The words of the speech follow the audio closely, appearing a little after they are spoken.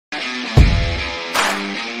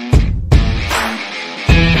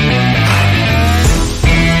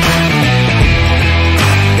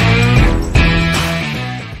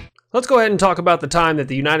Let's go ahead and talk about the time that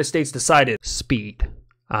the United States decided, speed.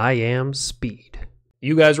 I am speed.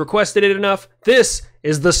 You guys requested it enough. This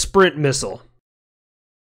is the Sprint missile.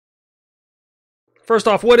 First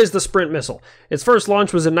off, what is the Sprint missile? Its first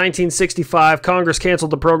launch was in 1965. Congress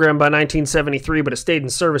canceled the program by 1973, but it stayed in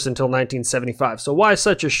service until 1975. So why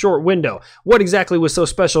such a short window? What exactly was so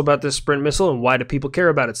special about this Sprint missile, and why do people care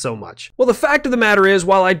about it so much? Well, the fact of the matter is,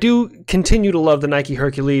 while I do continue to love the Nike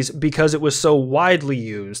Hercules because it was so widely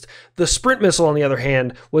used, the Sprint missile, on the other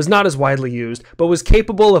hand, was not as widely used, but was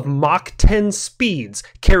capable of Mach 10 speeds,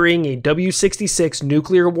 carrying a W-66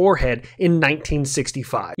 nuclear warhead in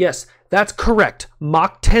 1965. Yes, that's correct.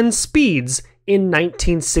 Mach 10 speeds in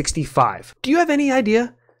 1965. Do you have any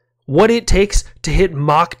idea what it takes to hit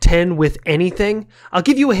Mach 10 with anything? I'll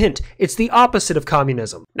give you a hint. It's the opposite of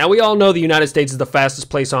communism. Now, we all know the United States is the fastest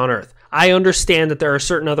place on Earth. I understand that there are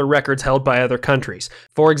certain other records held by other countries.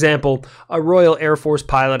 For example, a Royal Air Force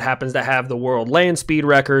pilot happens to have the world land speed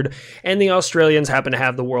record, and the Australians happen to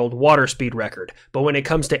have the world water speed record. But when it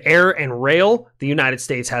comes to air and rail, the United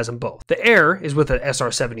States has them both. The air is with an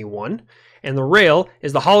SR-71, and the rail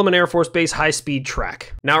is the Holloman Air Force Base high-speed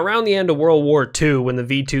track. Now, around the end of World War II, when the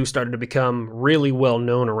V-2 started to become really well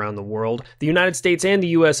known around the world, the United States and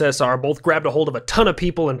the USSR both grabbed a hold of a ton of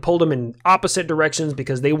people and pulled them in opposite directions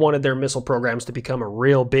because they wanted their missile programs to become a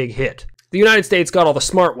real big hit. The United States got all the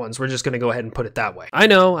smart ones, we're just going to go ahead and put it that way. I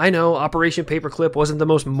know, Operation Paperclip wasn't the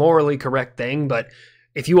most morally correct thing, but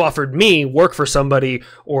if you offered me work for somebody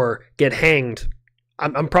or get hanged,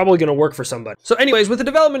 I'm probably going to work for somebody. So anyways, with the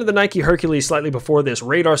development of the Nike Hercules slightly before this,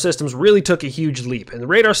 radar systems really took a huge leap. And the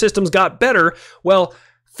radar systems got better, well,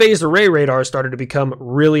 phased array radars started to become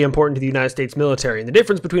really important to the United States military. And the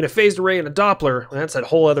difference between a phased array and a Doppler, that's a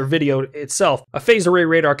whole other video itself. A phased array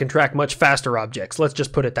radar can track much faster objects. Let's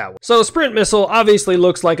just put it that way. So a Sprint missile obviously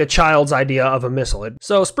looks like a child's idea of a missile.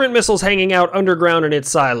 So Sprint missile's hanging out underground in its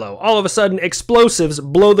silo. All of a sudden, explosives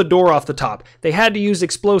blow the door off the top. They had to use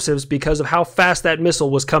explosives because of how fast that missile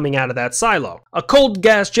was coming out of that silo. A cold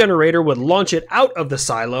gas generator would launch it out of the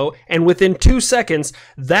silo, and within 2 seconds,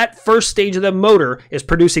 that first stage of the motor is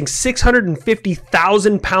producing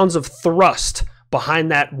 650,000 pounds of thrust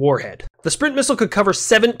behind that warhead. The Sprint missile could cover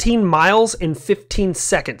 17 miles in 15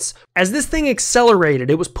 seconds. As this thing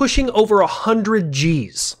accelerated, it was pushing over 100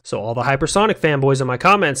 Gs. So all the hypersonic fanboys in my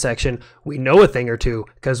comment section, we know a thing or two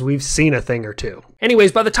because we've seen a thing or two.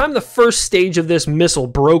 Anyways, by the time the first stage of this missile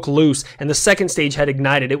broke loose and the second stage had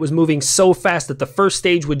ignited, it was moving so fast that the first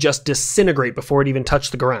stage would just disintegrate before it even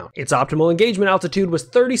touched the ground. Its optimal engagement altitude was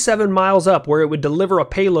 37 miles up, where it would deliver a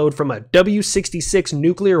payload from a W-66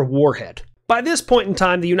 nuclear warhead. By this point in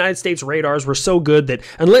time, the United States radars were so good that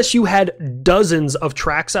unless you had dozens of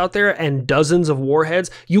tracks out there and dozens of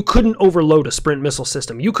warheads, you couldn't overload a Sprint missile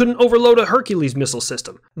system. You couldn't overload a Hercules missile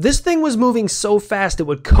system. This thing was moving so fast it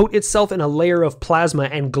would coat itself in a layer of plasma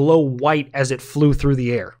and glow white as it flew through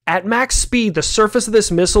the air. At max speed, the surface of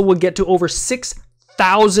this missile would get to over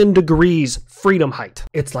 6,000 degrees freedom height.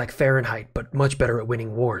 It's like Fahrenheit, but much better at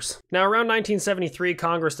winning wars. Now, around 1973,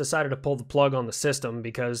 Congress decided to pull the plug on the system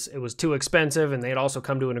because it was too expensive, and they had also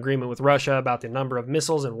come to an agreement with Russia about the number of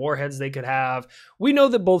missiles and warheads they could have. We know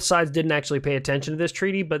that both sides didn't actually pay attention to this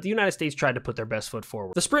treaty, but the United States tried to put their best foot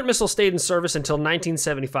forward. The Sprint missile stayed in service until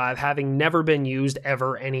 1975, having never been used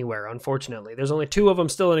ever anywhere, unfortunately. There's only 2 of them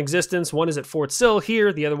still in existence. One is at Fort Sill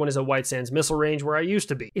here, the other one is at White Sands Missile Range, where I used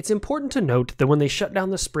to be. It's important to note that when they shut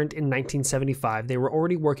down the Sprint in 1975, they were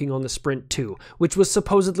already working on the Sprint 2, which was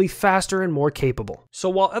supposedly faster and more capable. So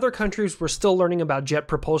while other countries were still learning about jet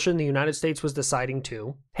propulsion, the United States was deciding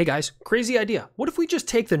to, hey guys, crazy idea. What if we just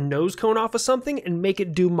take the nose cone off of something and make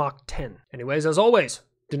it do Mach 10? Anyways, as always,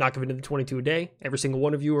 do not give in to the 22 a day. Every single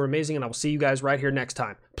one of you are amazing, and I will see you guys right here next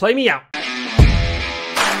time. Play me out.